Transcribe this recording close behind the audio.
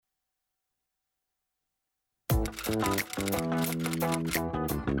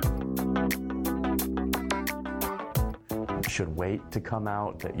Should wait to come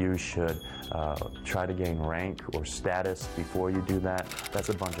out, that you should try to gain rank or status before you do that. That's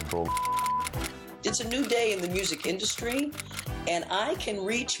a bunch of bull. It's a new day in the music industry, and I can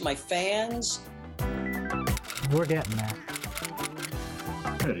reach my fans. We're getting there.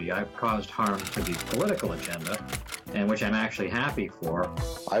 I've caused harm to the political agenda, and which I'm actually happy for.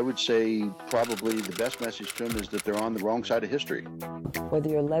 I would say probably the best message to them is that they're on the wrong side of history. Whether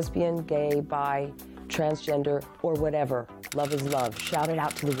you're lesbian, gay, bi, transgender, or whatever, love is love. Shout it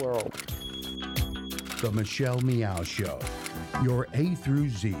out to the world. The Michelle Meow Show, your A through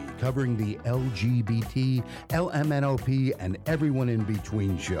Z, covering the LGBT, LMNOP, and everyone in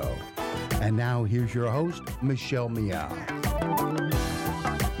between show. And now here's your host, Michelle Meow.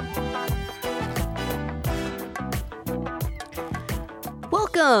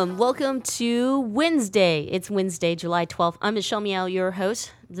 Welcome to Wednesday. It's Wednesday, July 12th. I'm Michelle Meow, your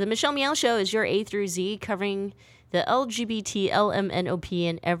host. The Michelle Meow Show is your A through Z, covering the LGBT, LMNOP,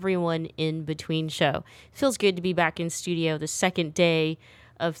 and everyone in between show. It feels good to be back in studio the second day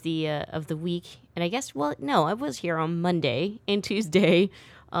of the week. And I guess, well, no, I was here on Monday and Tuesday,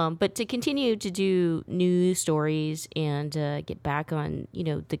 but to continue to do news stories and get back on,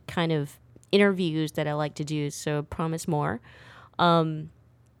 the kind of interviews that I like to do. So I promise more.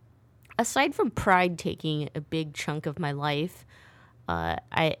 Aside from pride taking a big chunk of my life,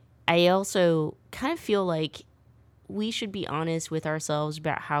 I also kind of feel like we should be honest with ourselves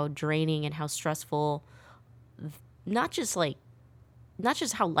about how draining and how stressful, not just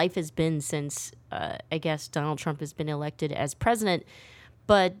how life has been since I guess Donald Trump has been elected as president,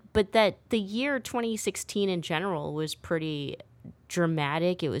 but that the year 2016 in general was pretty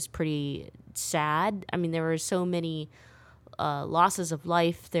dramatic. It was pretty sad. I mean, there were so many losses of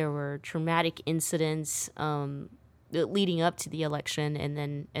life. There were traumatic incidents leading up to the election,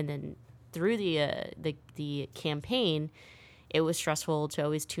 and then through the campaign, it was stressful to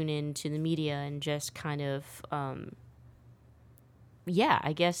always tune in to the media and just kind of I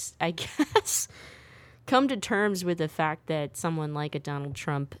guess come to terms with the fact that someone like a Donald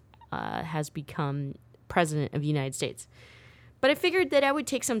Trump has become president of the United States. But I figured that I would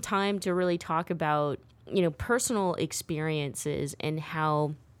take some time to really talk about personal experiences and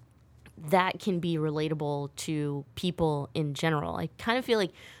how that can be relatable to people in general. I kind of feel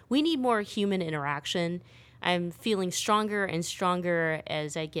like we need more human interaction. I'm feeling stronger and stronger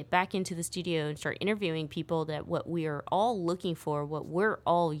as I get back into the studio and start interviewing people, that what we are all looking for, what we're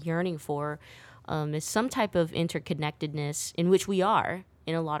all yearning for, is some type of interconnectedness, in which we are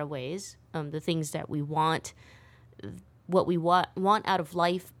in a lot of ways. The things that we want, what we want out of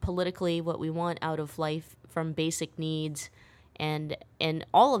life politically, what we want out of life from basic needs, and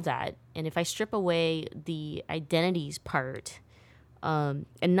all of that. And if I strip away the identities part, and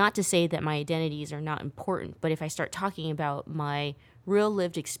not to say that my identities are not important, but if I start talking about my real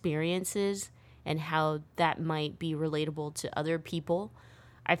lived experiences and how that might be relatable to other people,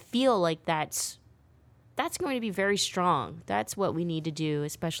 I feel like that's going to be very strong. That's what we need to do,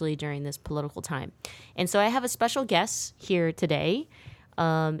 especially during this political time. And so I have a special guest here today,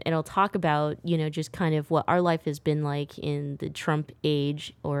 and I'll talk about, just kind of what our life has been like in the Trump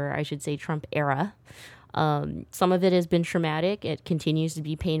age, or I should say Trump era. Some of it has been traumatic. It continues to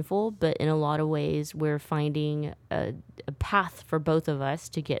be painful, but in a lot of ways, we're finding a path for both of us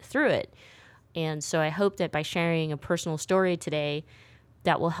to get through it. And so I hope that by sharing a personal story today,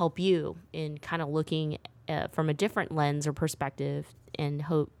 that will help you in kind of looking from a different lens or perspective, and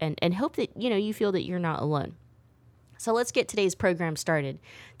hope that you feel that you're not alone. So let's get today's program started.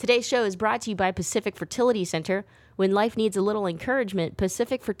 Today's show is brought to you by Pacific Fertility Center. When life needs a little encouragement,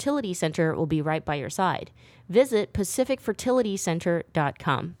 Pacific Fertility Center will be right by your side. Visit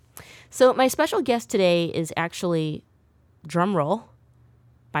pacificfertilitycenter.com. So my special guest today is actually, drum roll,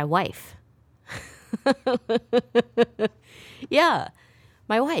 my wife. Yeah.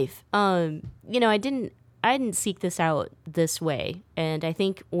 My wife. I didn't seek this out this way, and I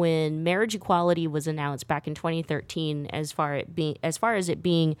think when marriage equality was announced back in 2013, as far as it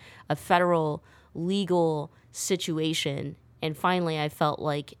being a federal legal situation, and finally I felt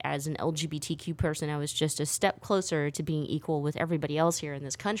like as an LGBTQ person, I was just a step closer to being equal with everybody else here in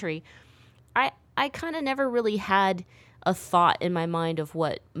this country. I kind of never really had a thought in my mind of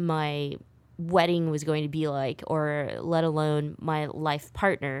what my wedding was going to be like, or let alone my life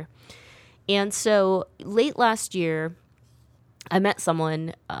partner. And so late last year, I met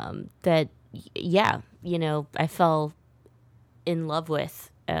someone that I fell in love with,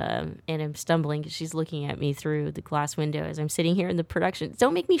 and I'm stumbling because she's looking at me through the glass window as I'm sitting here in the production.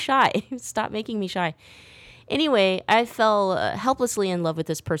 Don't make me shy. Stop making me shy. Anyway, I fell helplessly in love with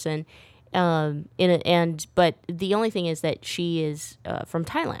this person. But the only thing is that she is from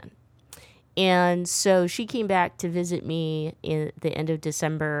Thailand. And so she came back to visit me in the end of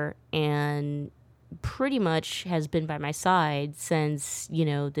December and pretty much has been by my side since,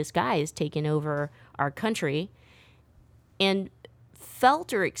 this guy has taken over our country, and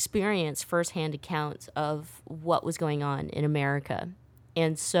felt or experienced firsthand accounts of what was going on in America.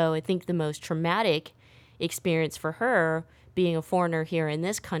 And so I think the most traumatic experience for her, being a foreigner here in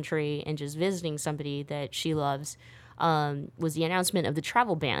this country and just visiting somebody that she loves, was the announcement of the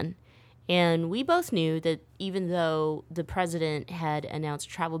travel ban. And we both knew that even though the president had announced a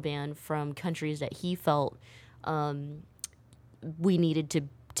travel ban from countries that he felt we needed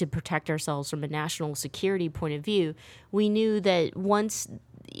to protect ourselves from a national security point of view, we knew that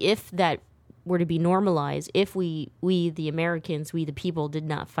if that were to be normalized, if we the Americans, we the people, did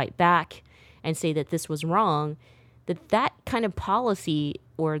not fight back and say that this was wrong, that kind of policy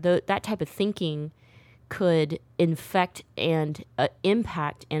or that type of thinking could infect and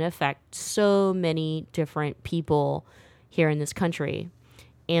impact and affect so many different people here in this country.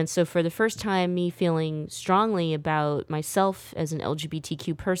 And so for the first time, me feeling strongly about myself as an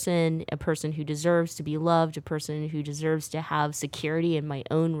LGBTQ person, a person who deserves to be loved, a person who deserves to have security in my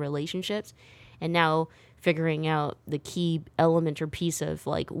own relationships, and now figuring out the key element or piece of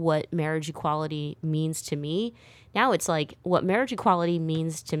like what marriage equality means to me. Now it's like what marriage equality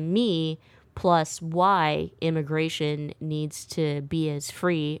means to me plus why immigration needs to be as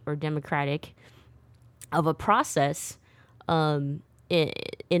free or democratic of a process in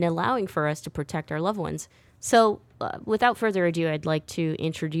allowing for us to protect our loved ones. So without further ado, I'd like to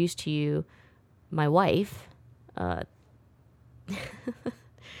introduce to you my wife. Now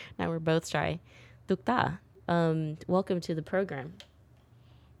we're both shy. Tookta, welcome to the program.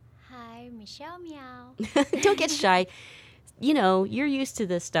 Hi, Michelle Meow. Don't get shy. You're used to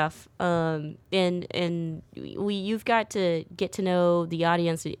this stuff, and you've got to get to know the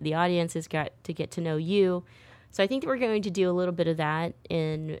audience. The audience has got to get to know you. So I think that we're going to do a little bit of that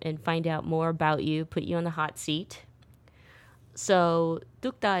and find out more about you, put you on the hot seat. So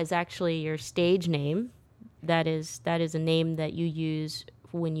Tookta is actually your stage name. That is a name that you use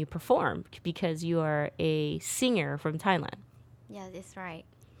when you perform because you are a singer from Thailand. Yeah, that's right.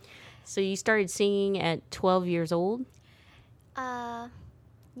 So you started singing at 12 years old?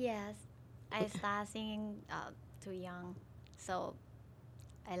 Yes. I started singing too young. So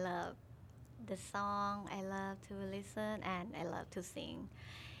I love the song, I love to listen, and I love to sing.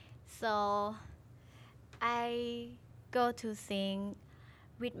 So I go to sing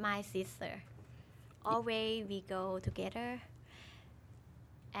with my sister. Always we go together.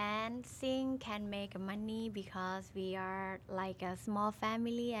 And sing can make money because we are like a small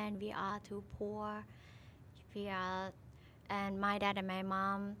family and we are too poor. And my dad and my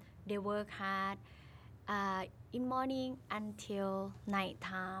mom, they work hard in morning until night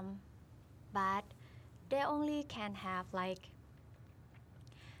time. But they only can have like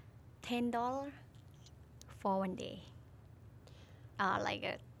 $10 for one day.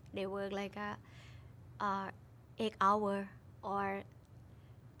 They work like 8 hours or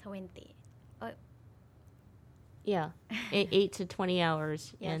 20. Yeah, 8 to 20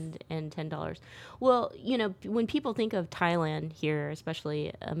 hours. Yes. and $10. Well, when people think of Thailand here,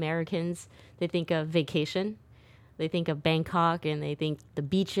 especially Americans, they think of vacation. They think of Bangkok and they think the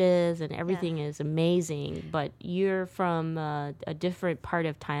beaches and everything is amazing. But you're from a different part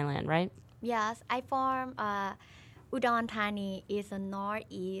of Thailand, right? Yes, I from Udon Thani is a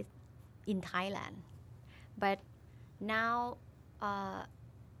northeast in Thailand. But now I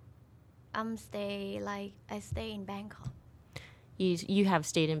stay in Bangkok. You have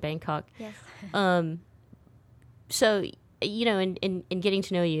stayed in Bangkok. Yes. So, in getting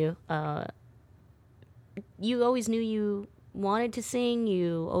to know you, you always knew you wanted to sing.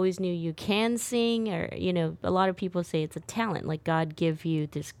 You always knew you can sing. Or, a lot of people say it's a talent, like God give you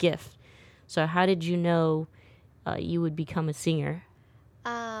this gift. So how did you know you would become a singer?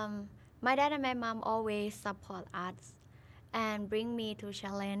 My dad and my mom always support us and bring me to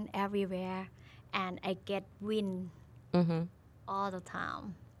challenge everywhere, and I get win all the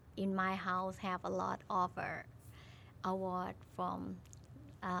time. In my house, have a lot of award from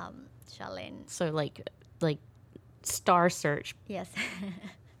challenge. So like Star Search. Yes.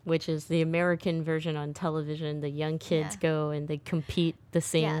 Which is the American version on television. The young kids go and they compete to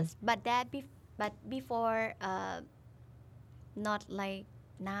sing. Yes, but before, not like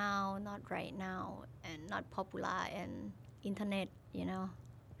now, not right now, and not popular and internet,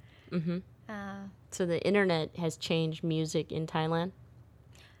 So the internet has changed music in Thailand?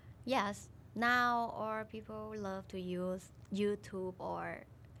 Yes, now or people love to use YouTube or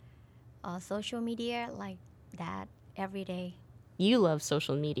social media like that every day. You love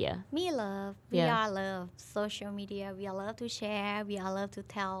social media. Me love. We Yeah. all love social media. We all love to share. We all love to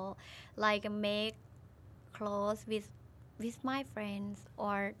tell, like make clothes with my friends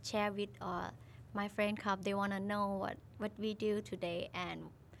or share with my friend club. They wanna know what we do today, and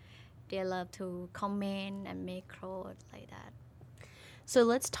they love to comment and make clothes like that. So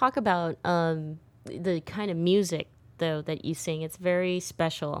let's talk about the kind of music though that you sing. It's very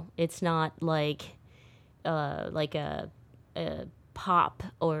special. It's not like a pop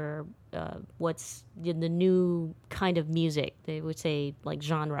or what's the new kind of music. They would say like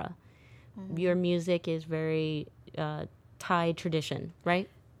genre. Your music is very Thai tradition, right?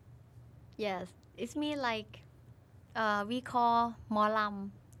 Yes, it's me like we call หมอล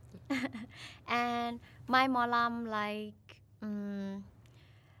ำ and my หมอลำ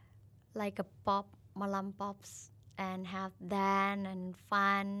like a pop หมอลำ pops and have dance and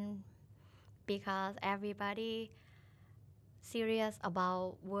fun because everybody serious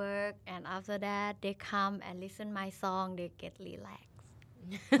about work, and after that they come and listen my song, they get relaxed.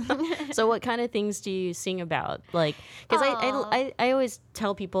 So what kind of things do you sing about? Like, because I always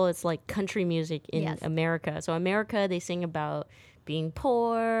tell people it's like country music in Yes. America. So America, they sing about being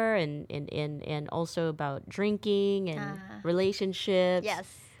poor and also about drinking and relationships. Yes.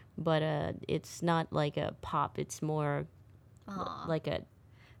 But it's not like a pop. It's more like a,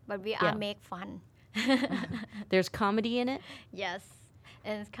 But we are Yeah. make fun. there's comedy in it. Yes,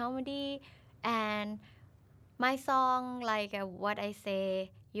 and it's comedy, and my song like what I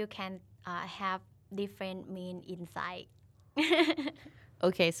say, you can have different mean inside.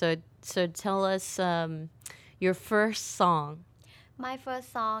 Okay, so tell us your first song. My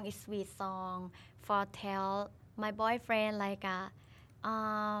first song is sweet song for tell my boyfriend like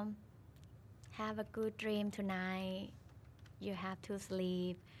have a good dream tonight. You have to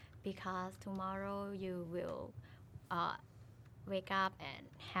sleep because tomorrow you will wake up and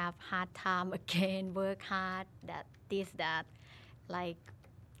have hard time again, work hard, that, like,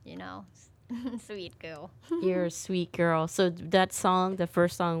 you know, sweet girl. You're a sweet girl. So that song, the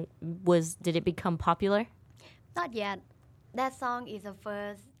first song, did it become popular? Not yet. That song is the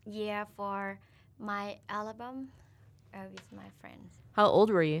first year for my album with my friends. How old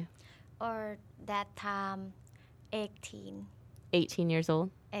were you? Or that time, 18 years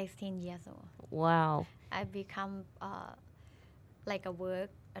old? 18 years old. Wow. I become like a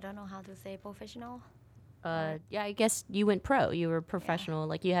work, I don't know how to say professional. Yeah, I guess you went pro. You were professional.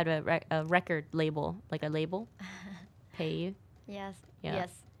 Like you had a record label, like a label pay you. Yes. Yeah.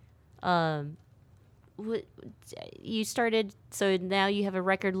 Yes. You started, so now you have a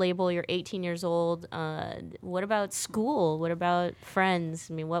record label. You're 18 years old. What about school? What about friends?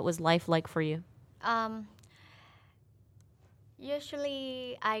 I mean, what was life like for you?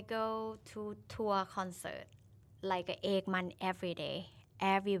 Usually I go to tour concert like a 8 months every day,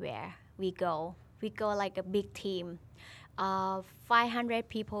 everywhere we go. We go like a big team of 500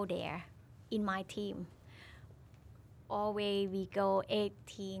 people there in my team. Always we go 8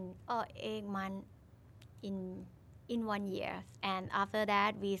 months in 1 year, and after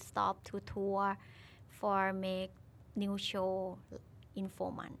that we stop to tour for make new show in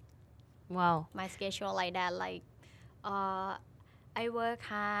 4 months. Wow. My schedule like that, like I work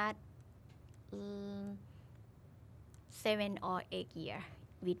hard 7 or 8 years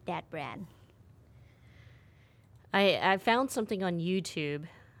with that brand. I found something on YouTube.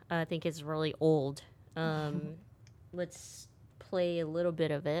 I think it's really old. Let's play a little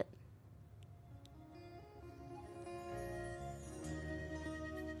bit of it.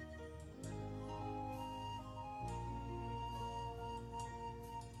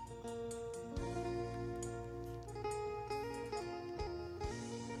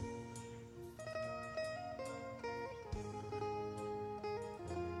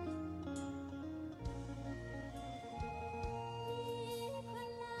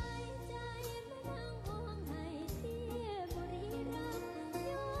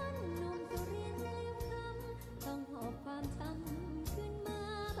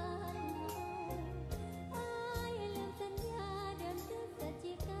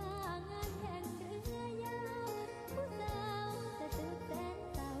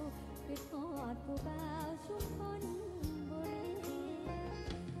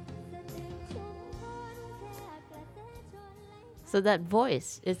 So that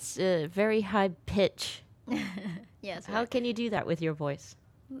voice, it's very high pitch. Yes. How can you do that with your voice?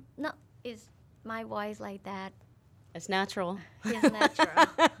 No, it's my voice like that. It's natural. It's natural.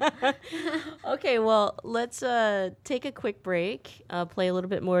 Okay, well, let's take a quick break, play a little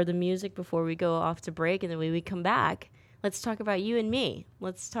bit more of the music before we go off to break, and then when we come back, let's talk about you and me.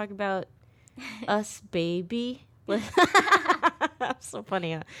 Let's talk about us, baby. I'm so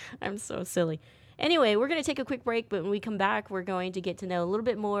funny. I'm so silly. Anyway, we're going to take a quick break, but when we come back, we're going to get to know a little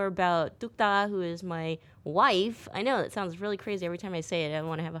bit more about Tookta, who is my wife. I know that sounds really crazy every time I say it. I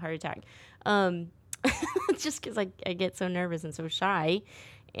want to have a heart attack. Just because I get so nervous and so shy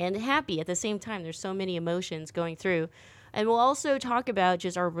and happy at the same time. There's so many emotions going through. And we'll also talk about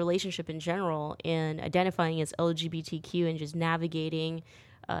just our relationship in general and identifying as LGBTQ and just navigating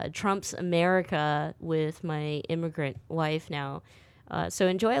Trump's America with my immigrant wife now. So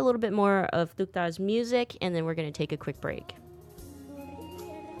enjoy a little bit more of Tookta's music, and then we're going to take a quick break.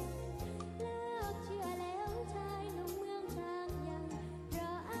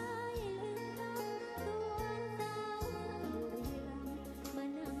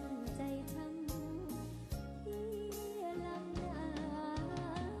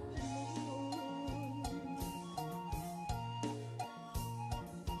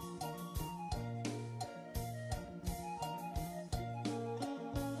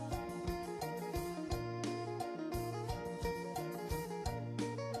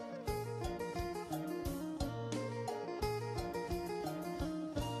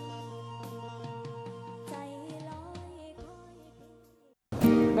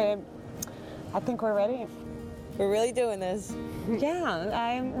 Babe, I think we're ready. We're really doing this. Yeah,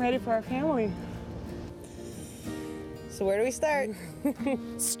 I'm ready for our family. So where do we start?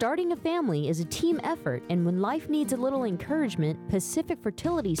 Starting a family is a team effort, and when life needs a little encouragement, Pacific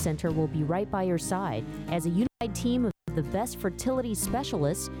Fertility Center will be right by your side. As a unified team of the best fertility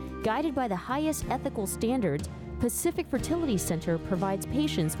specialists, guided by the highest ethical standards, Pacific Fertility Center provides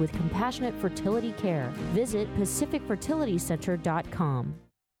patients with compassionate fertility care. Visit pacificfertilitycenter.com.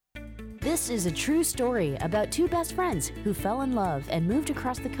 This is a true story about two best friends who fell in love and moved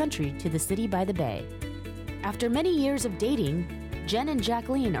across the country to the city by the bay. After many years of dating, Jen and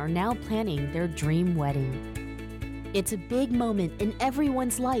Jacqueline are now planning their dream wedding. It's a big moment in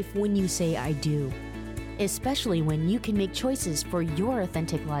everyone's life when you say I do, especially when you can make choices for your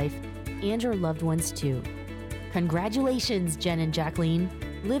authentic life and your loved ones too. Congratulations, Jen and Jacqueline.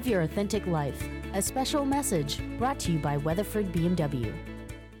 Live your authentic life. A special message brought to you by Weatherford BMW.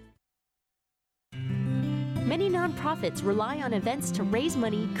 Many nonprofits rely on events to raise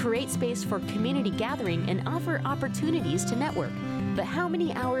money, create space for community gathering, and offer opportunities to network. But how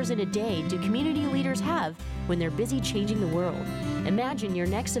many hours in a day do community leaders have when they're busy changing the world? Imagine your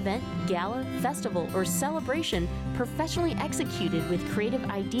next event, gala, festival, or celebration professionally executed with creative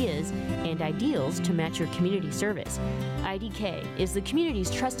ideas and ideals to match your community service. IDK is the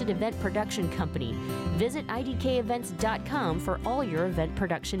community's trusted event production company. Visit idkevents.com for all your event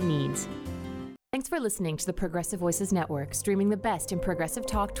production needs. Thanks for listening to the Progressive Voices Network, streaming the best in progressive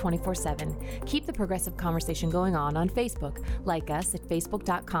talk 24/7. Keep the progressive conversation going on Facebook. Like us at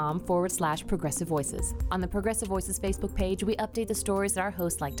facebook.com/progressive voices. On the Progressive Voices Facebook page, we update the stories that our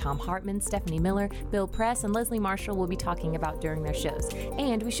hosts like Tom Hartman, Stephanie Miller, Bill Press, and Leslie Marshall will be talking about during their shows.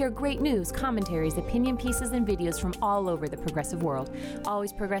 And we share great news, commentaries, opinion pieces, and videos from all over the progressive world.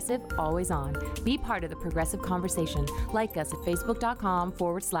 Always progressive, always on. Be part of the progressive conversation. Like us at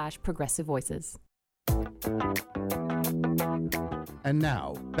facebook.com/progressive voices. And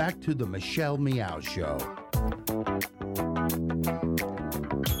now, back to the Michelle Meow Show.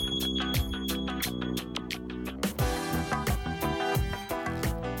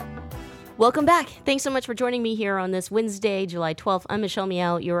 Welcome back. Thanks so much for joining me here on this Wednesday, July 12th. I'm Michelle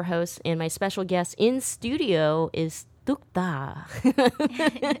Meow, your host, and my special guest in studio is Tookta.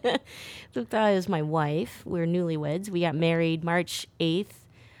 Tookta is my wife. We're newlyweds. We got married March 8th,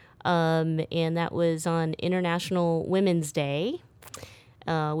 and that was on International Women's Day.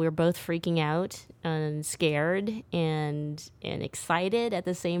 We were both freaking out and scared and excited at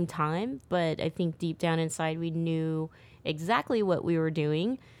the same time, but I think deep down inside we knew exactly what we were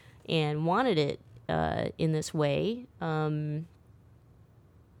doing and wanted it in this way.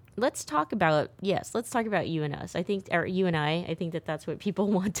 Let's talk about you and us. I think that's what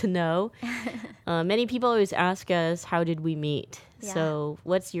people want to know. Many people always ask us, how did we meet? Yeah. So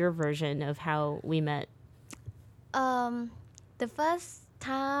what's your version of how we met? The first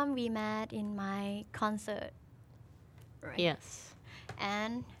time we met in my concert. Right? Yes.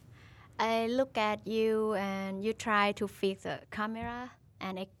 And I look at you and you try to fix the camera,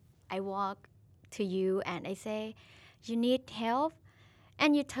 and I walk to you and I say, you need help?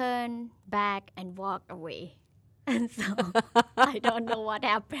 And you turn back and walk away. And so I don't know what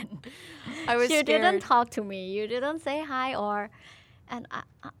happened. I was You scared. didn't talk to me. You didn't say hi and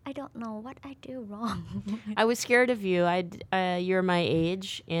I don't know what I do wrong. I was scared of you. You're my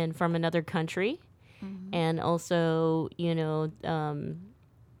age and from another country, and also,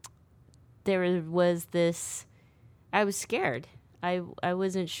 there was this. I was scared. I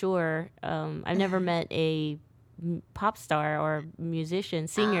wasn't sure. I've never met a pop star or musician,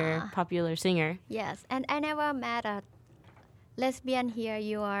 singer, popular singer. Yes, and I never met a lesbian here.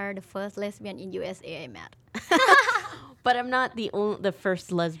 You are the first lesbian in USA I met. But I'm not the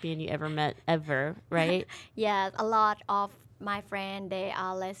first lesbian you ever met ever, right? Yes, a lot of my friends, they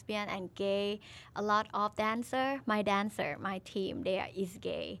are lesbian and gay. A lot of my team, is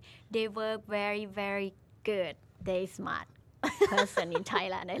gay. They work very, very good. They smart person in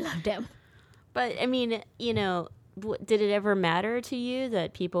Thailand. I love them. But I mean, did it ever matter to you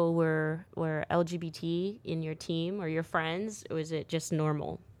that people were LGBT in your team or your friends, or was it just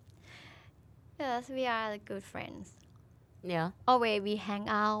normal? Yes, we are good friends. Yeah. Always we hang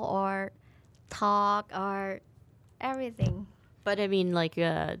out or talk or everything. But I mean, like,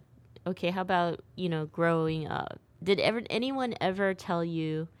 okay, how about, growing up? Did anyone ever tell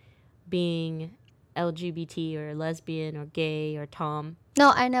you being LGBT or lesbian or gay or tom,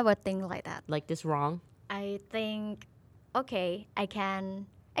 No, I never think like that. like this wrong? I think, okay, I can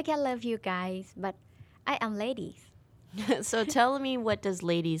love you guys, but I am ladies. So tell me, what does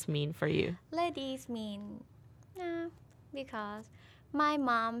ladies mean for you? Ladies mean, because my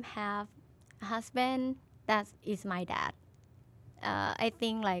mom have a husband that is my dad. I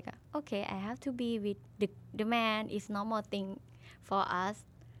think like, okay, I have to be with the man is normal thing for us.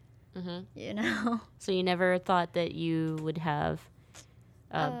 So you never thought that you would have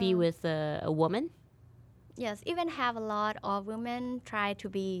be with a woman? Yes, even have a lot of women try to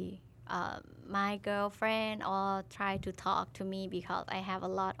be my girlfriend or try to talk to me because I have a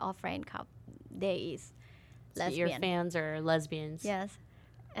lot of friend they is So lesbian. your fans are lesbians. Yes,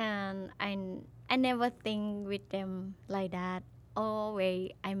 and I never think with them like that.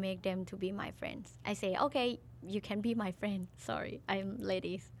 Always I make them to be my friends. I say, okay, you can be my friend. Sorry, I'm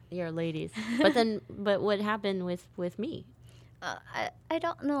ladies. You're ladies. But what happened with me? I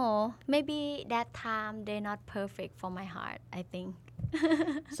don't know. Maybe that time they're not perfect for my heart, I think.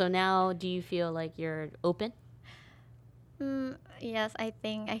 So now, do you feel like you're open? Yes, I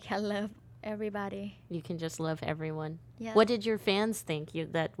think I can love everybody. You can just love everyone. Yes. What did your fans think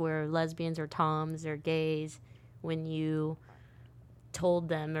that were lesbians or toms or gays when you told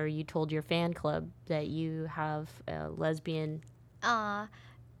them, or you told your fan club that you have a lesbian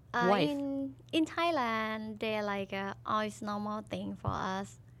wife? In Thailand, they're like, oh, it's normal thing for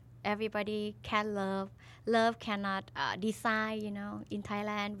us. Everybody can love. Love cannot decide, In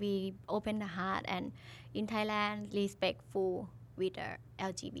Thailand, we open the heart, and in Thailand, respectful with a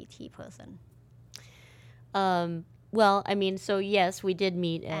LGBT person. Well, I mean, so yes, we did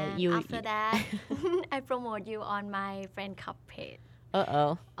meet. And You after that, I promote you on my friend club page.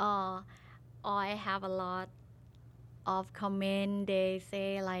 Uh-oh. I have a lot of comment. They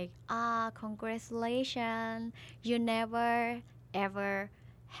say like, congratulations, you never ever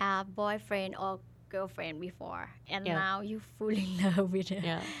have boyfriend or girlfriend before, and now you fall in love with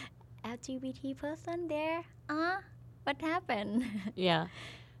a LGBT person there. What happened? Yeah.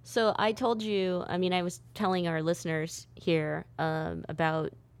 So I told you, I mean, I was telling our listeners here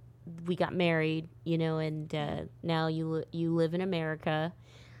about we got married, and now you live in America,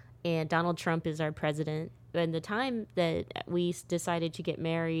 and Donald Trump is our president. And the time that we decided to get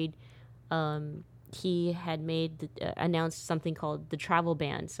married, he had announced something called the travel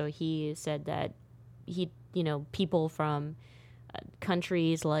ban. So he said that people from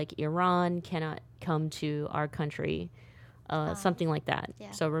countries like Iran cannot come to our country. Something like that.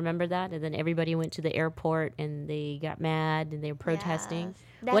 Yeah. So remember that? And then everybody went to the airport and they got mad and they were protesting.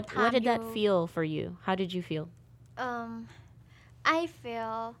 Yes. What did that feel for you? How did you feel? I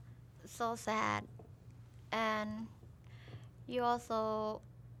feel so sad, and you also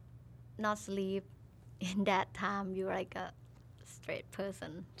not sleep in that time. You're like a straight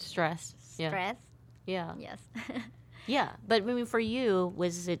person. Stress. Stress. Yeah. Yes. Yeah, but I mean, for you,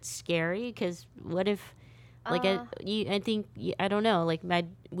 was it scary? Because what if, like, I think I don't know. Like,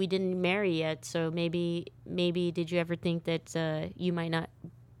 we didn't marry yet, so maybe did you ever think that you might not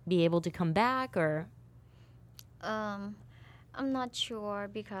be able to come back, or? I'm not sure,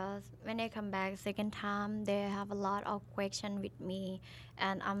 because when I come back second time, they have a lot of questions with me,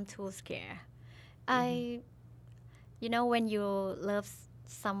 and I'm too scared. When you love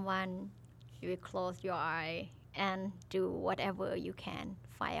someone, you will close your eye and do whatever you can,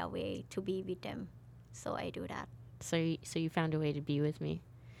 find a way to be with them. So I do that. So you found a way to be with me.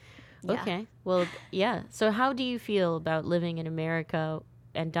 Yeah. Okay. Well, yeah. So how do you feel about living in America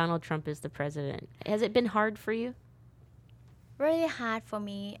and Donald Trump is the president? Has it been hard for you? Really hard for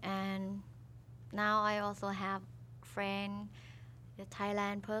me, and now I also have friend, the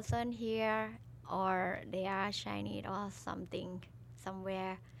Thailand person here, or they are Chinese or something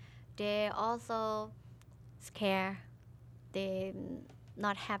somewhere. They also scared. They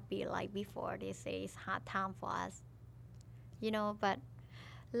not happy like before. They say it's hard time for us, but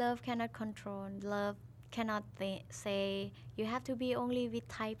love cannot control. Love cannot say you have to be only with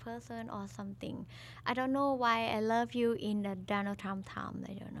Thai person or something. I don't know why I love you in the Donald Trump time.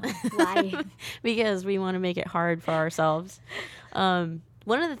 I don't know why. Because we want to make it hard for ourselves. One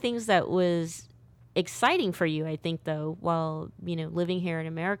of the things that was exciting for you, I think, though, while living here in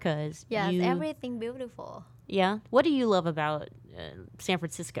America is everything beautiful. Yeah. What do you love about San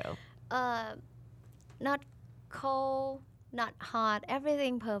Francisco? Not cold, not hot.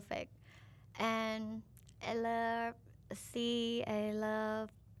 Everything perfect, and I love sea. I love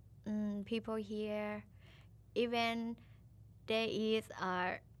people here. Even they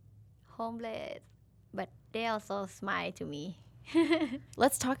are homeless, but they also smile to me.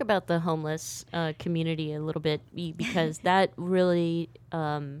 Let's talk about the homeless community a little bit because that really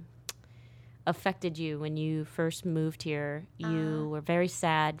affected you when you first moved here. You were very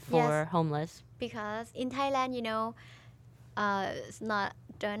sad for homeless. Because in Thailand, it's not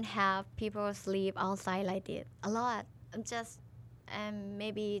don't have people sleep outside like this a lot.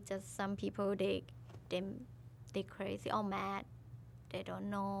 Maybe just some people they crazy or mad. They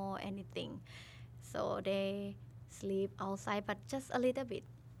don't know anything, so they sleep outside, but just a little bit.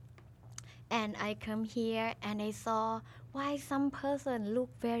 And I come here and I saw why some person look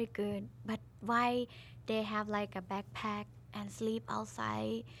very good, but why they have like a backpack and sleep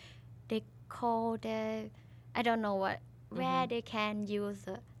outside. They cold. I don't know where they can use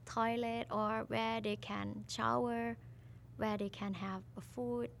a toilet or where they can shower, where they can have a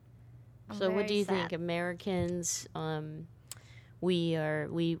food. So what do you think, Americans? We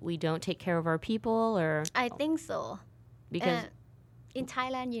don't take care of our people, or I think so. Because in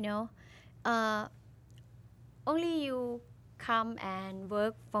Thailand, only you come and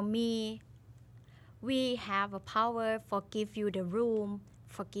work for me. We have a power for give you the room,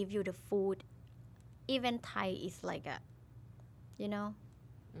 for give you the food. Even Thai is like a,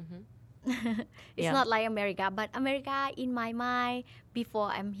 it's not like America, but America in my mind before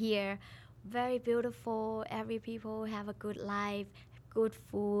I'm here, very beautiful. Every people have a good life, good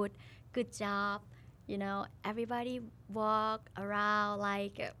food, good job. Everybody walk around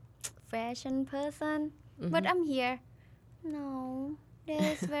like a fashion person. But I'm here. No,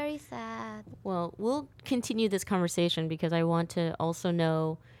 that's very sad. Well, we'll continue this conversation because I want to also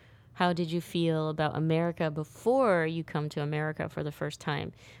know, how did you feel about America before you come to America for the first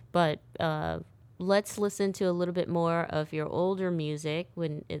time? But let's listen to a little bit more of your older music.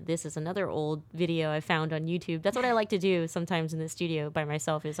 This is another old video I found on YouTube. That's what I like to do sometimes in the studio by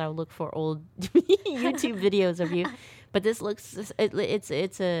myself, is I'll look for old YouTube videos of you. But this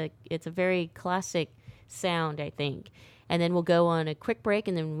it's a very classic sound, I think. And then we'll go on a quick break,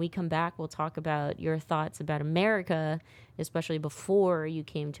 and then when we come back, we'll talk about your thoughts about America, especially before you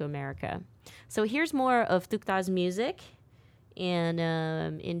came to America. So here's more of Tookta's music, and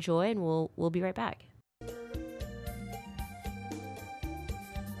enjoy, and we'll be right back.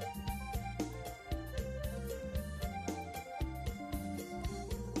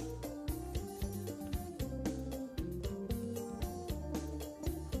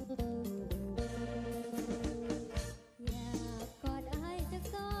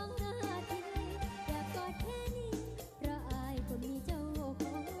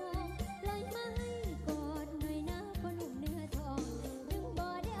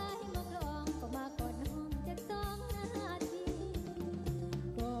มาก่อน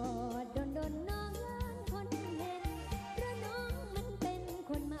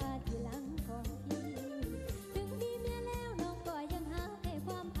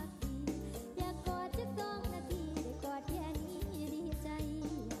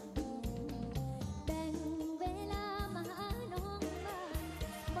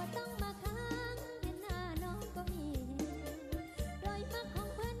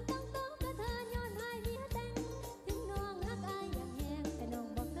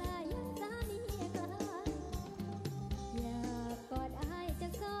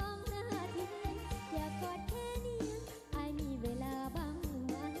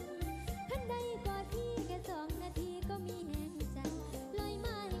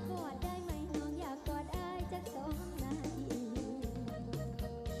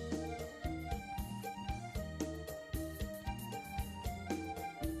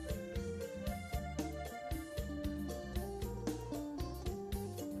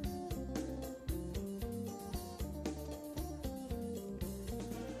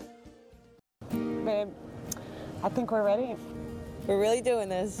Babe, I think we're ready. We're really doing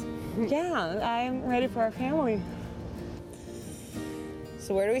this. Yeah, I'm ready for our family.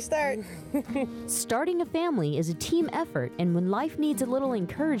 So where do we start? Starting a family is a team effort, and when life needs a little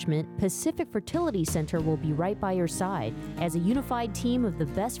encouragement, Pacific Fertility Center will be right by your side. As a unified team of the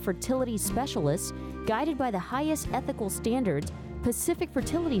best fertility specialists, guided by the highest ethical standards, Pacific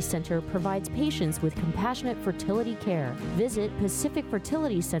Fertility Center provides patients with compassionate fertility care. Visit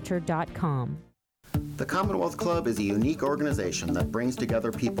pacificfertilitycenter.com. The Commonwealth Club is a unique organization that brings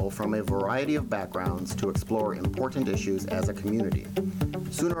together people from a variety of backgrounds to explore important issues as a community.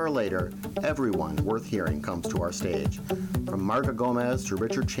 Sooner or later, everyone worth hearing comes to our stage. From Marga Gomez to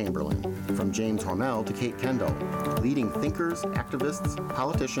Richard Chamberlain, from James Hormel to Kate Kendall, leading thinkers, activists,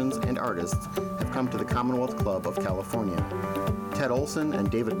 politicians, and artists have come to the Commonwealth Club of California. Ted Olson and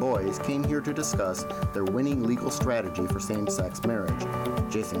David Boyes came here to discuss their winning legal strategy for same-sex marriage.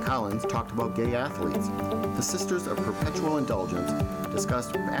 Jason Collins talked about gay athletes. The Sisters of Perpetual Indulgence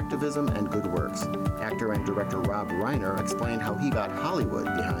discussed activism and good works. Actor and director Rob Reiner explained how he got Hollywood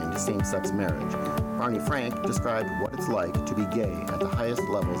behind same-sex marriage. Barney Frank described what it's like to be gay at the highest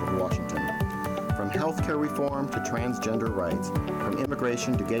levels of Washington. From healthcare reform to transgender rights, from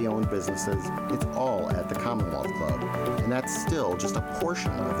immigration to gay-owned businesses, it's all at the Commonwealth Club. And that's still just a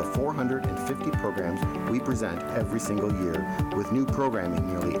portion of the 450 programs we present every single year, with new programming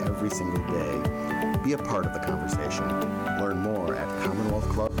nearly every single day. Be a part of the conversation. Learn more at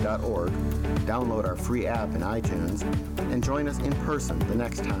commonwealthclub.org, download our free app in iTunes, and join us in person the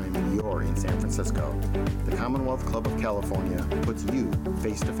next time you're in San Francisco. The Commonwealth Club of California puts you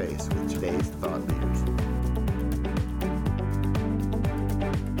face-to-face with today's thought leaders.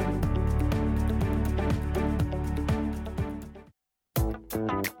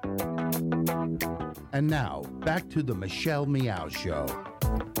 And now, back to the Michelle Meow Show.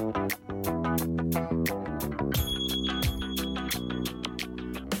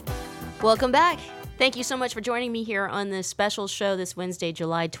 Welcome back. Thank you so much for joining me here on this special show this Wednesday,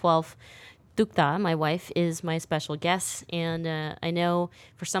 July 12th. Tookta, my wife, is my special guest, and I know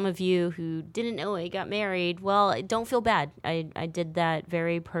for some of you who didn't know I got married, well, don't feel bad. I did that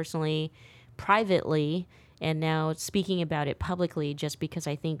very personally, privately, and now speaking about it publicly just because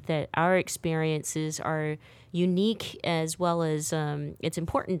I think that our experiences are unique, as well as it's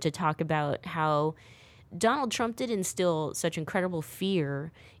important to talk about how Donald Trump did instill such incredible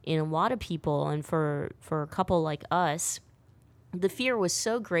fear in a lot of people, and for a couple like us, the fear was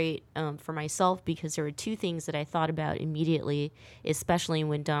so great for myself because there were two things that I thought about immediately, especially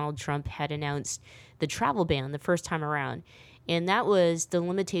when Donald Trump had announced the travel ban the first time around. And that was the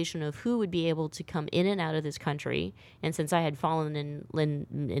limitation of who would be able to come in and out of this country. And since I had fallen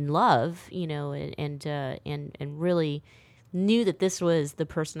in love, you know, and really knew that this was the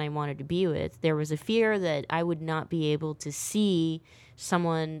person I wanted to be with, there was a fear that I would not be able to see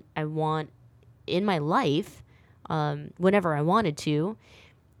someone I want in my life whenever I wanted to.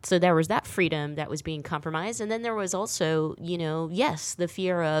 So there was that freedom that was being compromised. And then there was also, you know, yes, the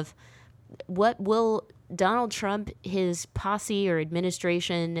fear of what will Donald Trump, his posse or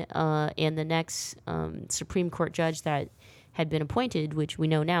administration, and the next Supreme Court judge that had been appointed, which we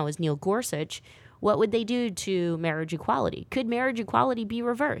know now is Neil Gorsuch, what would they do to marriage equality? Could marriage equality be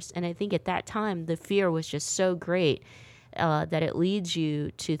reversed? And I think at that time, the fear was just so great that it leads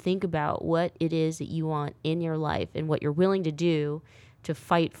you to think about what it is that you want in your life and what you're willing to do to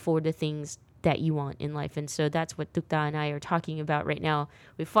fight for the things that you want in life. And so that's what Tookta and I are talking about right now.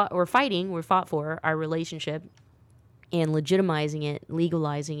 We fought for our relationship and legitimizing it,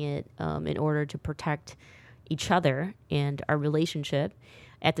 legalizing it in order to protect each other and our relationship.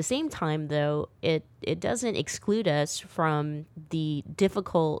 At the same time, though, it doesn't exclude us from the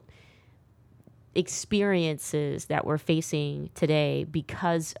difficult experiences that we're facing today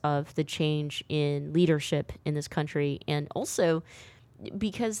because of the change in leadership in this country, and also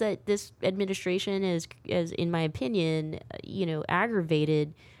because that this administration is, in my opinion, you know,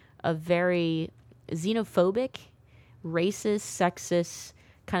 aggravated a very xenophobic, racist, sexist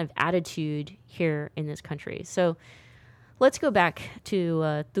kind of attitude here in this country. So let's go back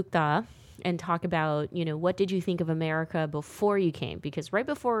to Tookta and talk about, you know, what did you think of America before you came? Because right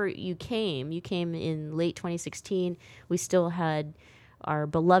before you came in late 2016, we still had our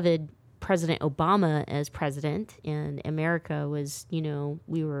beloved President Obama as president, and America was, you know,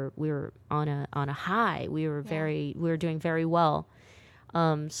 we were on a high. We were doing very well.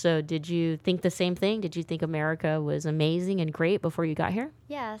 So did you think the same thing? Did you think America was amazing and great before you got here?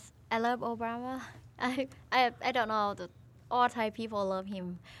 Yes, I love Obama. I don't know, all Thai people love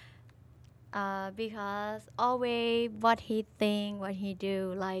him because always what he think, what he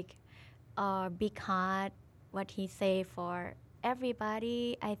do, like big heart, what he say for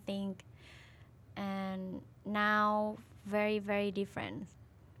everybody, I think. And now very, very different.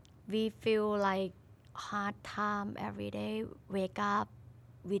 We feel like hard time every day. Wake up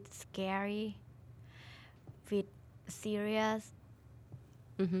with scary, with serious,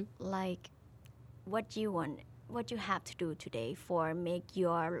 like what you want, what you have to do today for make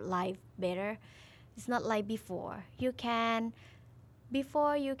your life better. It's not like before.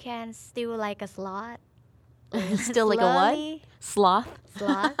 Before you can still like a sloth. Still like a what? Sloth?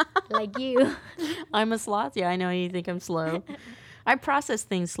 Sloth, like you. I'm a sloth? Yeah, I know you think I'm slow. I process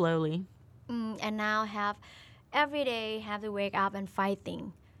things slowly. And now every day have to wake up and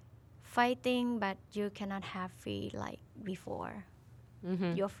fighting, but you cannot have free like before.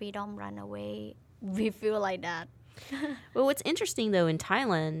 Your freedom run away. We feel like that. Well, what's interesting though, in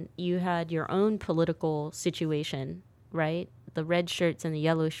Thailand, you had your own political situation, right? The red shirts and the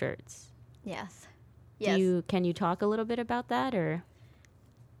yellow shirts. Yes. Can you talk a little bit about that, or?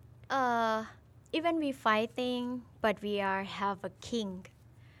 Even we fighting, but we have a king.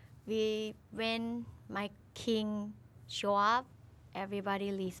 When my king show up,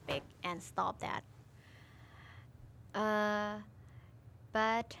 everybody respect and stop that.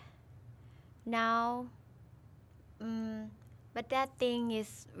 But now, but that thing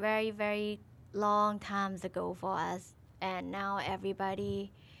is very, very long times ago for us, and now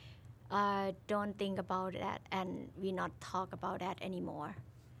everybody don't think about that, and we not talk about that anymore,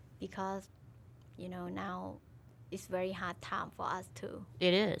 because now it's very hard time for us too.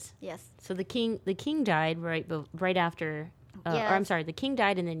 It is. Yes. So the king died right after. Yes. Or I'm sorry, the king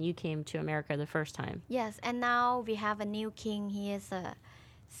died, and then you came to America the first time. Yes, and now we have a new king. He is a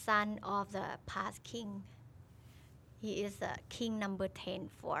son of the past king. He is a king number 10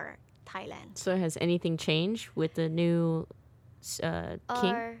 for Thailand. So has anything changed with the new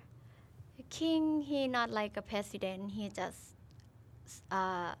king? King, he not like a president. He just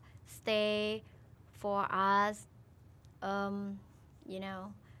stay for us,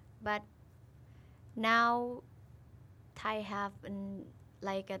 But now Thai have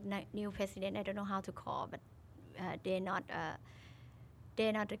like a new president. I don't know how to call, but they're not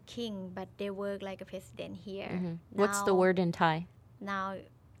a king, but they work like a president here. What's the word in Thai? Now,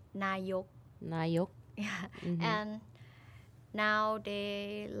 Nayok. Nayok. Yeah, and now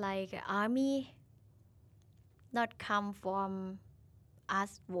they like army. Not come from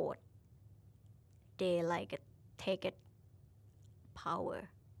us vote. They like take it power,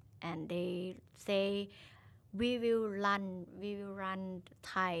 and they say we will run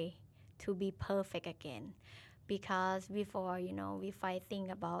Thai to be perfect again, because before we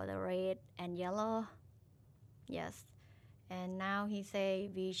fighting about the red and yellow. Yes, and now he say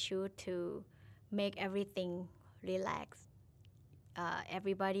we should to make everything relax.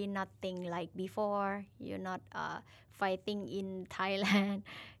 Everybody not think like before. You're not fighting in Thailand.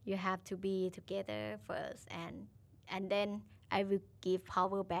 You have to be together first, and then I will give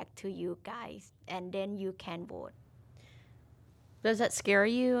power back to you guys, and then you can vote. Does that scare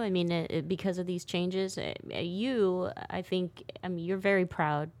you? I mean, because of these changes, I think, you're very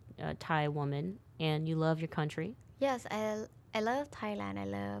proud Thai woman, and you love your country. Yes, I love Thailand.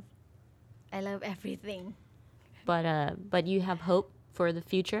 I love everything. But you have hope for the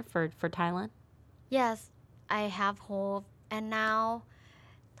future for Thailand? Yes, I have hope. And now,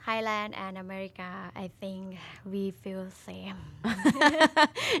 Thailand and America, I think we feel same.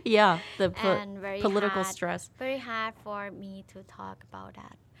 Yeah, the political hard, stress. Very hard for me to talk about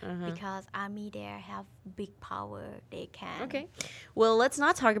that. Because army there have big power. They can. Okay. Well, let's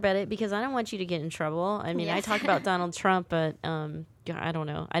not talk about it, because I don't want you to get in trouble. I mean, yes. I talk about Donald Trump, but I don't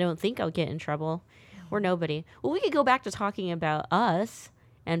know. I don't think I'll get in trouble. We're nobody. Well, we could go back to talking about us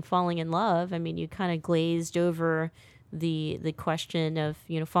and falling in love. I mean, you kind of glazed over the question of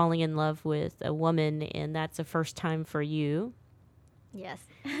falling in love with a woman, and that's a first time for you. Yes.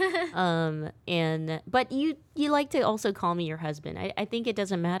 But you like to also call me your husband. I think it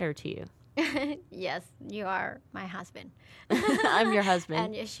doesn't matter to you. Yes, you are my husband. I'm your husband.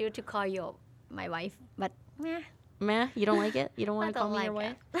 And you should to call you my wife, but meh. Meh, you don't like it? You don't want to call me like your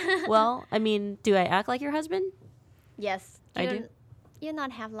wife? Well, I mean, do I act like your husband? Yes. I do? You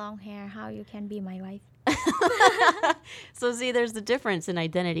not have long hair. How you can be my wife? So see, there's the difference in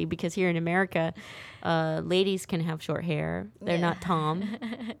identity, because here in America, ladies can have short hair. They're not Tom.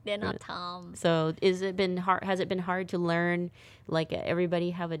 They're not Tom. So has it been hard to learn, like,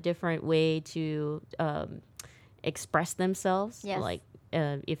 everybody have a different way to express themselves? Yes. Like,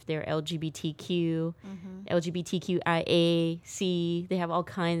 if they're LGBTQ, LGBTQIA, they have all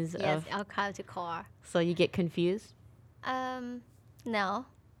kinds of... Yes, all kinds of car. So you get confused? No.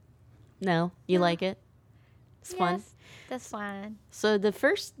 No, you like it? It's fun. Yes, that's fun. So the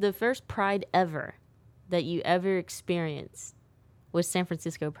first Pride ever that you ever experienced was San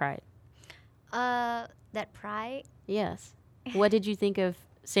Francisco Pride. That Pride. Yes. What did you think of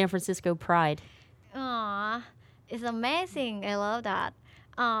San Francisco Pride? Aw, it's amazing. I love that.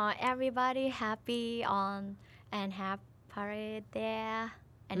 Everybody happy on and have parade there.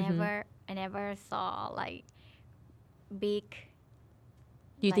 I never saw like big.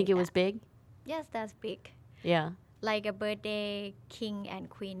 Do you think it was big? Yes, that's big. Yeah. Like a birthday king and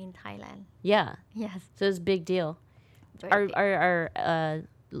queen in Thailand. Yeah. Yes. So it's a big deal. Are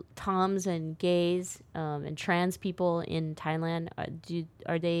Toms and gays and trans people in Thailand,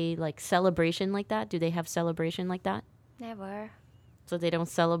 are they like celebration like that? Do they have celebration like that? Never. So they don't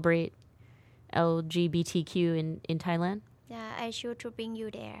celebrate LGBTQ in Thailand? Yeah, I should to bring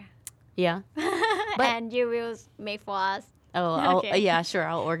you there. Yeah. And you will make for us. Oh, Okay. yeah, sure.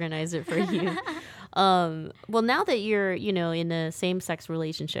 I'll organize it for you. Well, now that you're, in a same-sex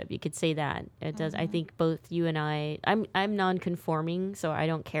relationship, you could say that. It does. I think both you and I'm non-conforming, so I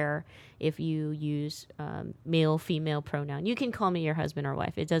don't care if you use male, female pronoun. You can call me your husband or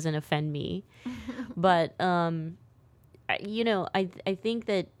wife. It doesn't offend me. But, I think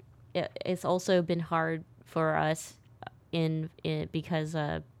that it's also been hard for us because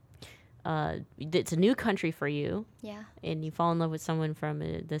it's a new country for you. Yeah. And you fall in love with someone from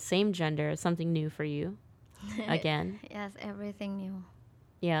the same gender, something new for you again. Yes, everything new.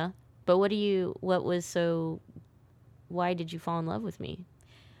 Yeah. But why did you fall in love with me?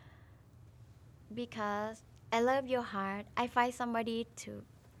 Because I love your heart. I find somebody to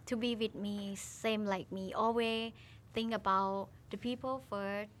be with me, same like me. Always think about the people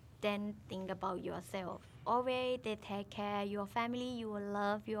first, then think about yourself. Always they take care of your family. You will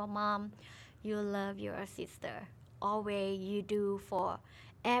love your mom. You love your sister. Always you do for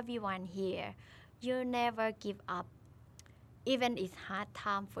everyone here. You never give up. Even it's hard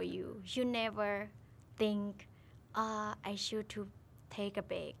time for you. You never think, I should to take a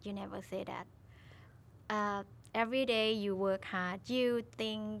break. You never say that. Every day you work hard. You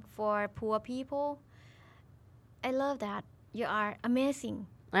think for poor people. I love that. You are amazing.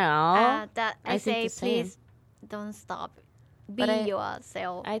 That I say, please don't stop. Be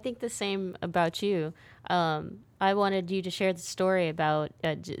yourself. I think the same about you. I wanted you to share the story about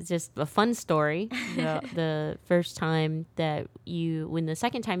just a fun story. The first time that when the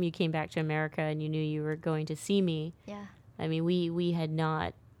second time you came back to America and you knew you were going to see me. Yeah. I mean, we had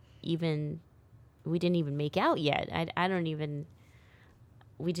not even, we didn't even make out yet.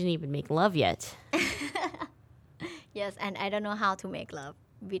 We didn't even make love yet. Yes, and I don't know how to make love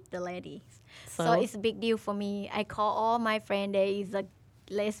with the ladies. So it's a big deal for me. I call all my friends, there is a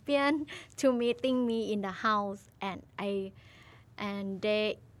lesbian to meeting me in the house, and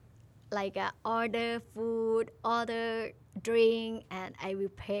they like order food, order drink, and I will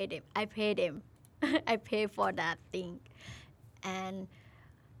pay them. I pay them. I pay for that thing. And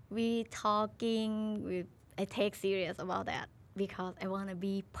we talking, I take serious about that. Because I want to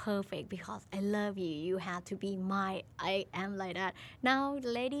be perfect, because I love you. You have to be mine. I am like that. Now, the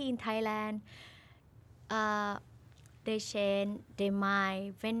lady in Thailand, they change their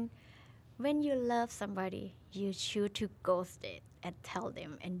mind. When you love somebody, you choose to ghost it and tell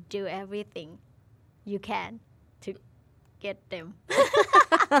them and do everything you can to get them.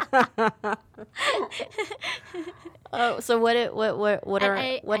 Oh, so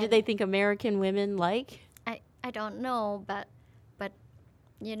what did they think American women like? I don't know, but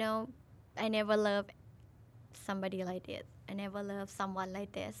I never loved somebody like this. I never loved someone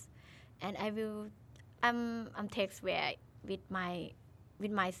like this, and I'm take swear with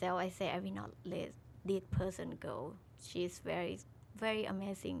myself. I say I will not let this person go. She's very, very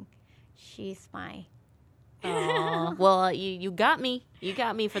amazing. She's mine. Well, you got me. You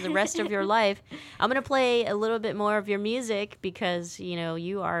got me for the rest of your life. I'm going to play a little bit more of your music because,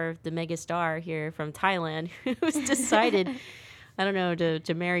 you are the mega star here from Thailand who's decided, I don't know,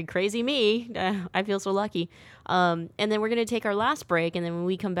 to marry crazy me. I feel so lucky. And then we're going to take our last break. And then when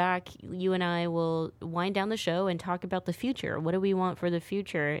we come back, you and I will wind down the show and talk about the future. What do we want for the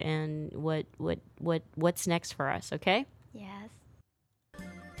future and what's next for us, okay? Yes.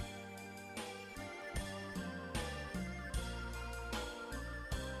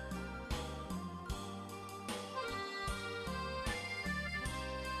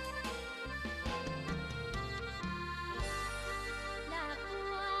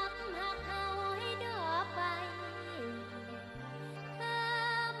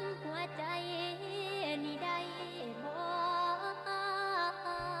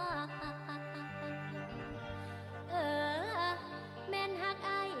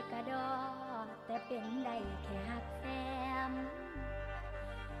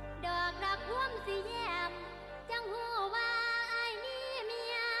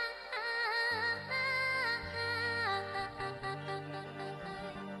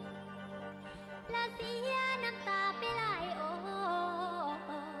 และเสียน้ำตาไปหลาย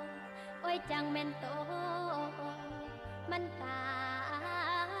โอ้ยจังแม่นโตมันตา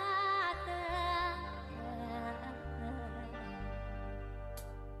เตือ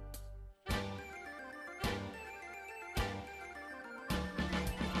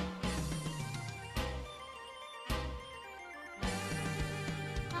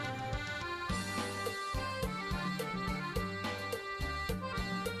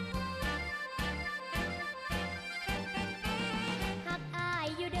หักอาย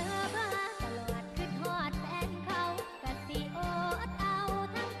อยู่เด้อบ่ตลอดคิดฮอดแฟนเขากะสิอดเอา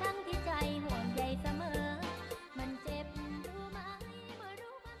ทั้งที่ใจห่วงใยเสมอมันเจ็บรู้ไหมเมื่อ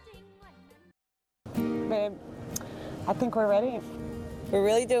รู้ความจริงวันนั้น Babe, I think we're ready. We're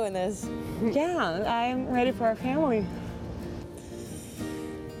really doing this. Yeah, I'm ready for our family.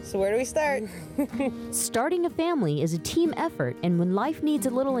 So where do we start? Starting a family is a team effort, and when life needs a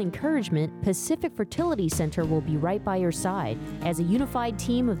little encouragement, Pacific Fertility Center will be right by your side. As a unified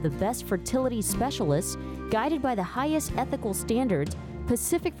team of the best fertility specialists, guided by the highest ethical standards,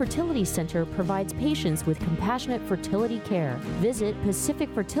 Pacific Fertility Center provides patients with compassionate fertility care. Visit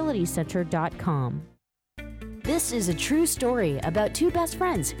pacificfertilitycenter.com. This is a true story about two best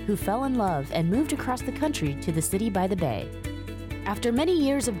friends who fell in love and moved across the country to the city by the bay. After many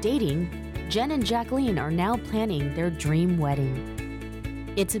years of dating, Jen and Jacqueline are now planning their dream wedding.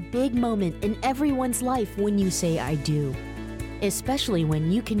 It's a big moment in everyone's life when you say I do, especially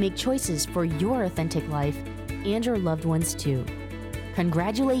when you can make choices for your authentic life and your loved ones too.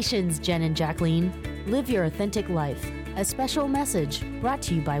 Congratulations, Jen and Jacqueline. Live your authentic life. A special message brought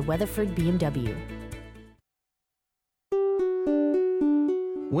to you by Weatherford BMW.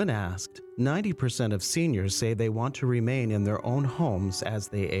 When asked, 90% of seniors say they want to remain in their own homes as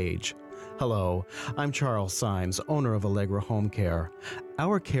they age. Hello, I'm Charles Symes, owner of Allegra Home Care.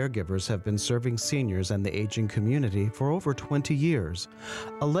 Our caregivers have been serving seniors and the aging community for over 20 years.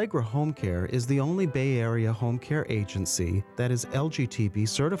 Allegra Home Care is the only Bay Area home care agency that is LGTB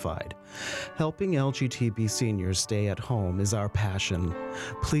certified. Helping LGTB seniors stay at home is our passion.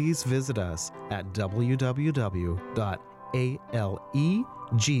 Please visit us at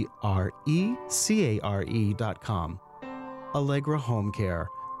www.alegrecare.com. Allegra Home Care,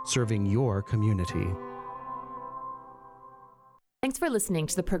 serving your community. Thanks for listening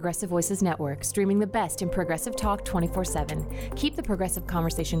to the Progressive Voices Network, streaming the best in progressive talk 24/7. Keep the progressive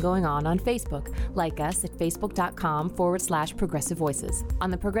conversation going on Facebook. Like us at facebook.com/progressive voices.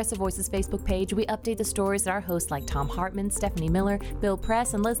 On the Progressive Voices Facebook page, we update the stories that our hosts like Tom Hartman, Stephanie Miller, Bill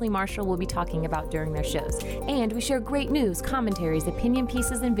Press, and Leslie Marshall will be talking about during their shows. And we share great news, commentaries, opinion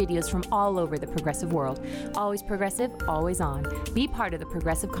pieces, and videos from all over the progressive world. Always progressive, always on. Be part of the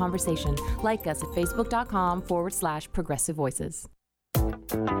progressive conversation. Like us at facebook.com/progressive voices.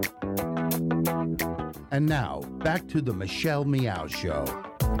 And now, back to the Michelle Meow Show.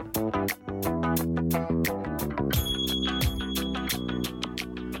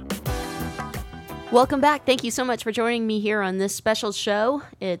 Welcome back. Thank you so much for joining me here on this special show.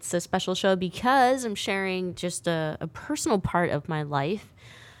 It's a special show because I'm sharing just a personal part of my life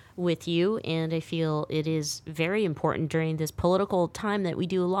with you, and I feel it is very important during this political time that we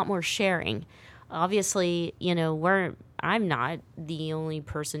do a lot more sharing. Obviously, you know, I'm not the only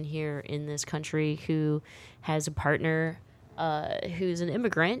person here in this country who has a partner who's an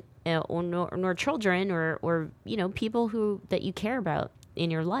immigrant, nor children, or you know, people that you care about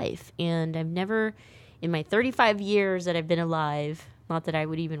in your life. And I've never, in my 35 years that I've been alive, not that I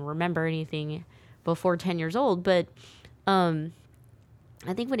would even remember anything before 10 years old, but I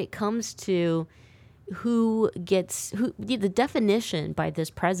think when it comes to the definition by this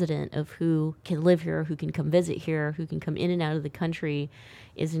president of who can live here, who can come visit here, who can come in and out of the country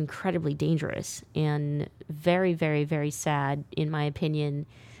is incredibly dangerous and very, very, very sad, in my opinion,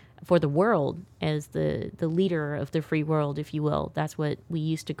 for the world as the leader of the free world, if you will. That's what we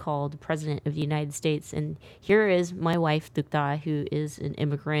used to call the president of the United States. And here is my wife, Tookta, who is an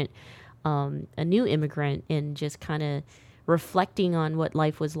immigrant, a new immigrant, and just kind of reflecting on what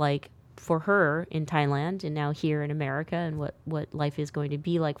life was like for her in Thailand and now here in America, and what life is going to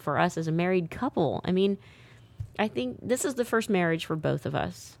be like for us as a married couple. I mean, I think this is the first marriage for both of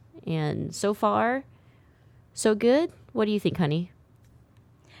us. And so far, so good. What do you think, honey?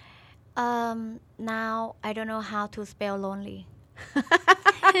 Now I don't know how to spell lonely.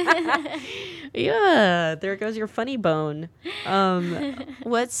 Yeah, there goes your funny bone.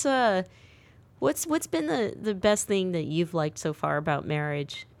 What's been the best thing that you've liked so far about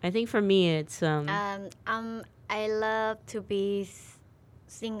marriage? I think for me, it's I love to be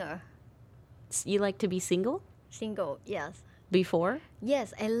single. You like to be single? Single, yes. before?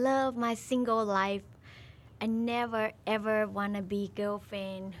 Yes, I love my single life. I never ever wanna be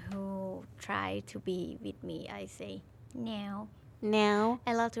girlfriend who try to be with me. I say no. Now?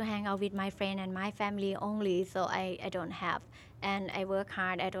 I love to hang out with my friend and my family only, so I don't have. And I work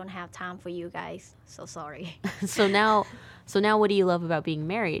hard. I don't have time for you guys. So sorry. So now what do you love about being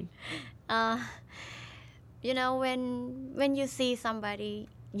married? You know, when you see somebody,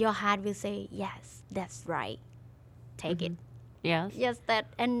 your heart will say, yes, that's right. Take it. Yes. Yes, that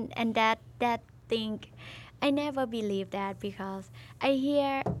thing, I never believe that because I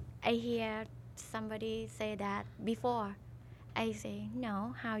hear somebody say that before. I say,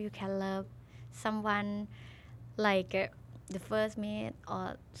 no, how you can love someone like the first minute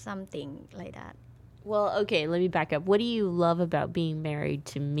or something like that. Well, okay, let me back up. What do you love about being married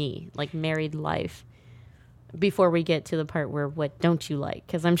to me? Like married life? Before we get to the part where what don't you like?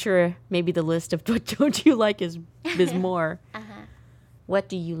 Because I'm sure maybe the list of what don't you like is more. What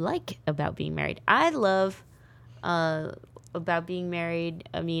do you like about being married? I love about being married.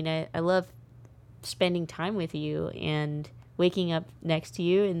 I mean, I love spending time with you and waking up next to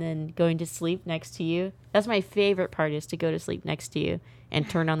you and then going to sleep next to you. That's my favorite part, is to go to sleep next to you and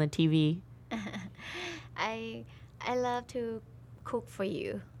turn on the TV. I love to cook for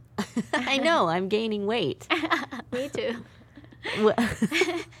you. I know, I'm gaining weight. Me too.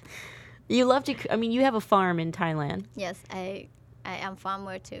 You love to, I mean, you have a farm in Thailand. Yes, I am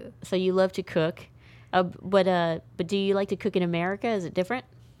farmer too. So you love to cook. But do you like to cook in America? Is it different?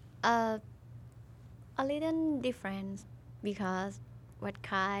 A little different because what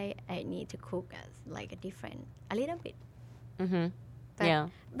kind I need to cook as like a little bit. Mm-hmm. But, yeah.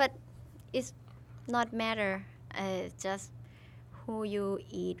 But it's not matter. It's just who you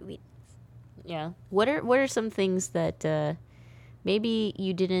eat with. Yeah. What are some things that maybe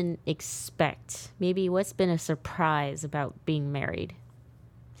you didn't expect? Maybe what's been a surprise about being married?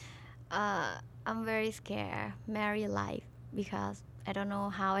 I'm very scared married life because I don't know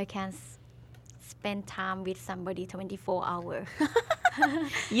how I can spend time with somebody 24 hours.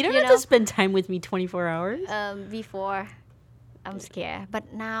 You don't have to spend time with me 24 hours. Before, I'm scared.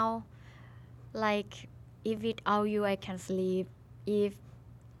 But now, like, if without you, I can sleep.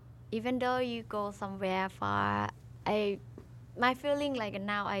 Even though you go somewhere far, my feeling like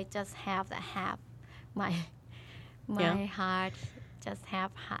now I just have my heart, just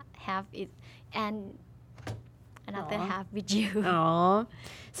have it, and another half with you. Aww.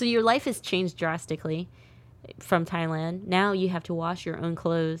 So your life has changed drastically from Thailand. Now you have to wash your own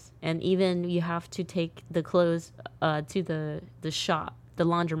clothes, and even you have to take the clothes to the shop, the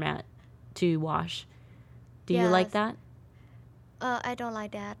laundromat, to wash. Do you like that? I don't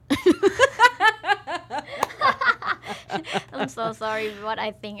like that. I'm so sorry, but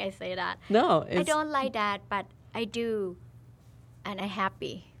I think I say that. No, I don't like that, but I do, and I'm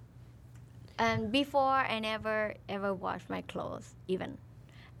happy. And before, I never ever wash my clothes, even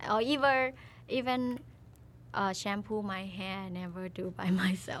shampoo my hair. I never do by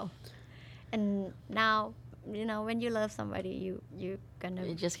myself. And now, when you love somebody, you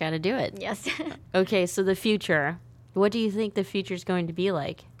just gotta do it. Yes. Okay, so the future. What do you think the future is going to be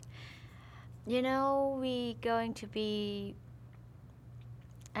like? We going to be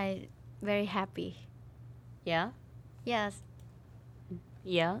very happy. Yeah? Yes.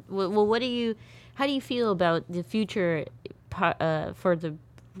 Yeah. Well, how do you feel about the future for the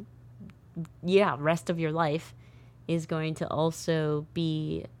rest of your life is going to also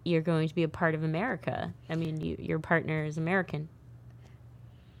be, you're going to be a part of America? I mean, your partner is American.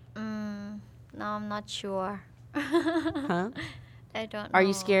 No, I'm not sure. Huh? I don't know. Are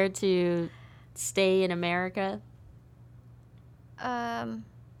you scared to stay in America?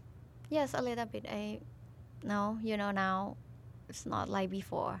 Yes, a little bit. Now it's not like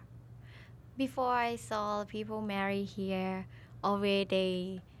before. Before I saw people marry here, always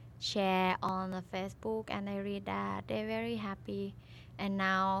they share on the Facebook, and I read that they're very happy. And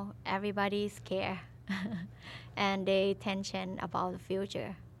now everybody's scared, and they tension about the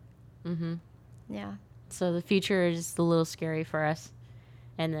future. Mm-hmm. Yeah. So the future is a little scary for us.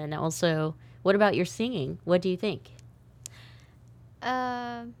 And then also, what about your singing? What do you think?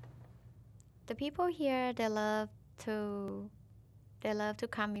 The people here, they love to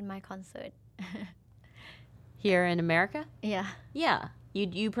come in my concert. Here in America? Yeah. Yeah.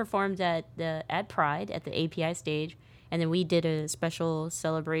 You performed at Pride at the API stage, and then we did a special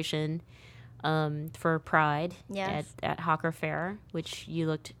celebration for Pride at Hawker Fair, which you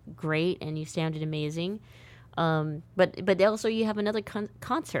looked great and you sounded amazing. But also you have another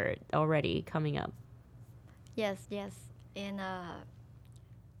concert already coming up. Yes, in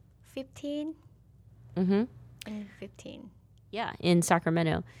 15. Mm-hmm. In 15. Yeah, in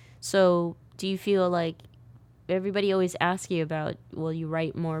Sacramento. So do you feel like everybody always asks you about, will you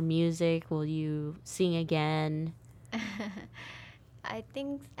write more music? Will you sing again?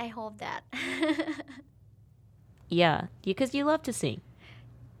 I hope that. Yeah, because you love to sing.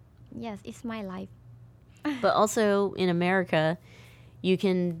 Yes, it's my life. But also in America, you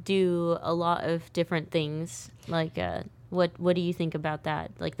can do a lot of different things. Like, what do you think about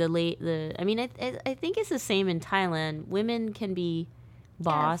that? Like I mean, I think it's the same in Thailand. Women can be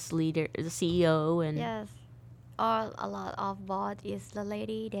boss, leader, the CEO, and Yes, or a lot of boss is the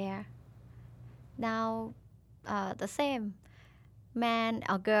lady there. Now, the same man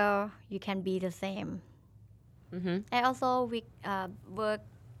or girl, you can be the same. I also work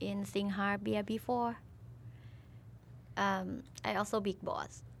in Singapore before. I also big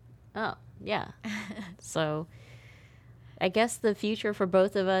boss. Oh, yeah. So I guess the future for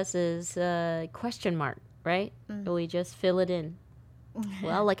both of us is question mark, right? We just fill it in.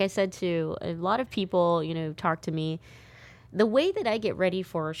 Well, like I said to a lot of people, talk to me. The way that I get ready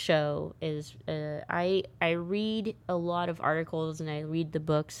for a show is I read a lot of articles and I read the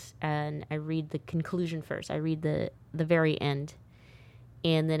books and I read the conclusion first. I read the very end.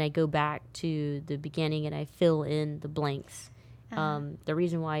 And then I go back to the beginning and I fill in the blanks. The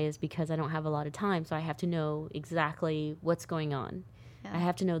reason why is because I don't have a lot of time, so I have to know exactly what's going on. I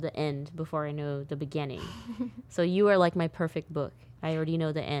have to know the end before I know the beginning. So you are like my perfect book. I already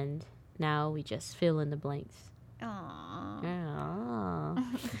know the end. Now we just fill in the blanks. Aww.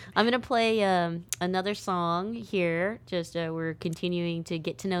 I'm going to play another song here. Just we're continuing to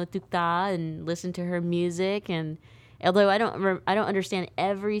get to know Tookta and listen to her music. And although I don't understand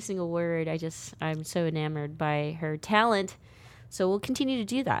every single word, I'm so enamored by her talent. So we'll continue to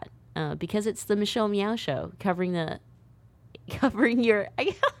do that because it's the Michelle Meow Show, covering your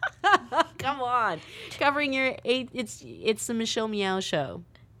come on, it's the Michelle Meow Show,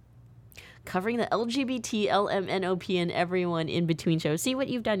 covering the LGBT, LMNOP, and everyone in between shows. See what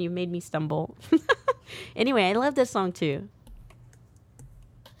you've done? You've made me stumble. Anyway, I love this song too.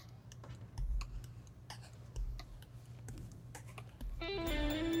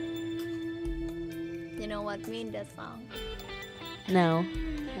 You know what mean that song? No.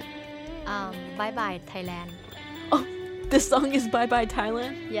 Bye Bye Thailand. Oh, this song is Bye Bye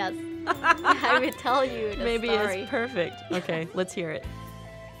Thailand? Yes. I will tell you the Maybe story. It's perfect. Okay, let's hear it.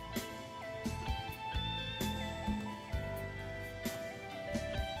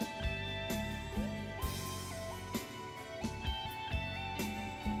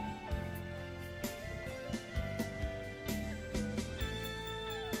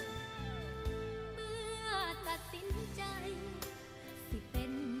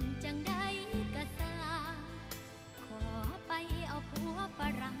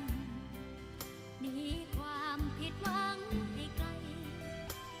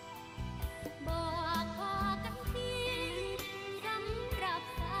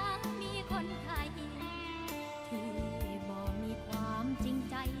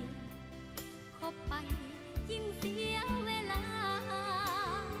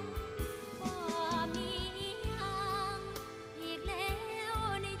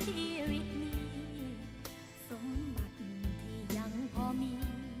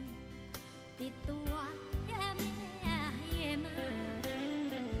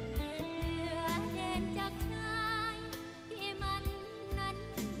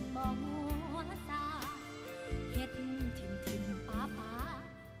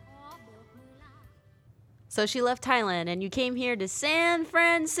 So she left Thailand and you came here to San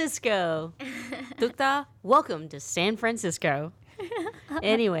Francisco. Tookta, welcome to San Francisco.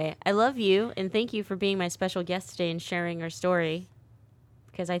 Anyway, I love you and thank you for being my special guest today and sharing your story.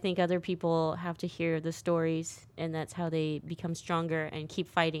 Because I think other people have to hear the stories and that's how they become stronger and keep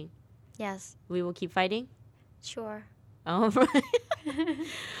fighting. Yes. We will keep fighting? Sure. All right.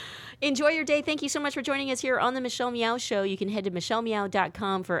 Enjoy your day. Thank you so much for joining us here on the Michelle Meow Show. You can head to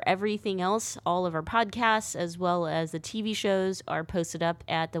michellemeow.com for everything else. All of our podcasts, as well as the TV shows, are posted up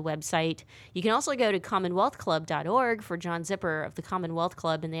at the website. You can also go to commonwealthclub.org for John Zipper of the Commonwealth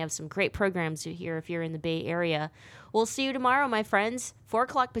Club, and they have some great programs here if you're in the Bay Area. We'll see you tomorrow, my friends, 4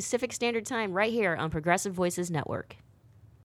 o'clock Pacific Standard Time, right here on Progressive Voices Network.